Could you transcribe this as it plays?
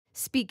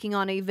Speaking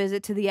on a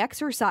visit to the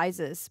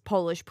exercises,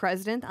 Polish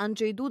President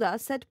Andrzej Duda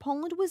said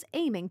Poland was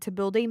aiming to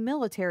build a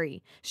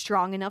military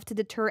strong enough to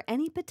deter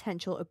any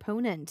potential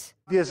opponent.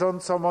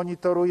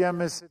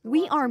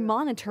 We are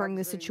monitoring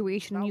the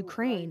situation in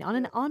Ukraine on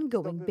an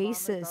ongoing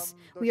basis.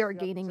 We are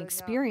gaining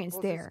experience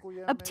there,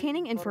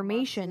 obtaining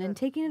information and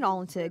taking it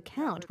all into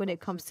account when it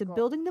comes to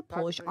building the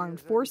Polish armed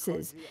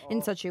forces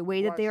in such a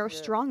way that they are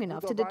strong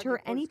enough to deter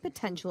any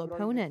potential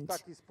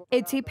opponent.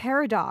 It's a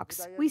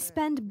paradox. We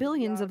spend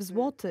billions of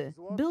zloty,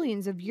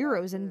 billions of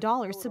euros and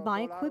dollars to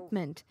buy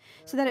equipment,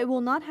 so that it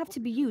will not have to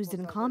be used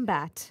in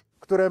combat.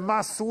 które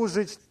ma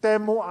służyć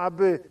temu,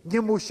 aby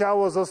nie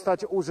musiało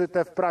zostać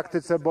użyte w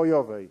praktyce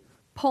bojowej.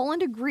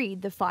 Poland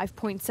agreed the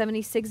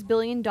 $5.76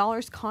 billion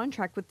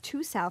contract with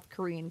two South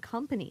Korean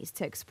companies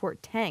to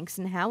export tanks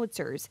and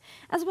howitzers,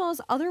 as well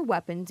as other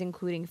weapons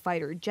including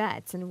fighter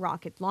jets and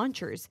rocket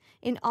launchers,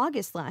 in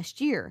August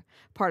last year,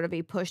 part of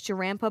a push to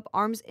ramp up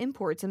arms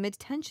imports amid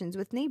tensions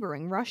with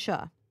neighboring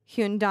Russia.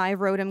 Hyundai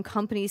Rotem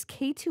Company's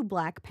K2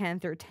 Black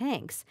Panther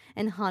tanks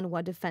and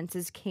Hanwha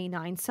Defense's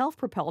K9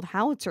 self-propelled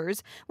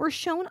howitzers were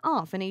shown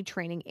off in a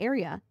training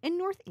area in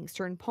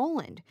northeastern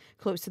Poland,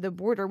 close to the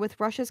border with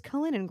Russia's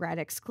Kaliningrad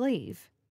exclave.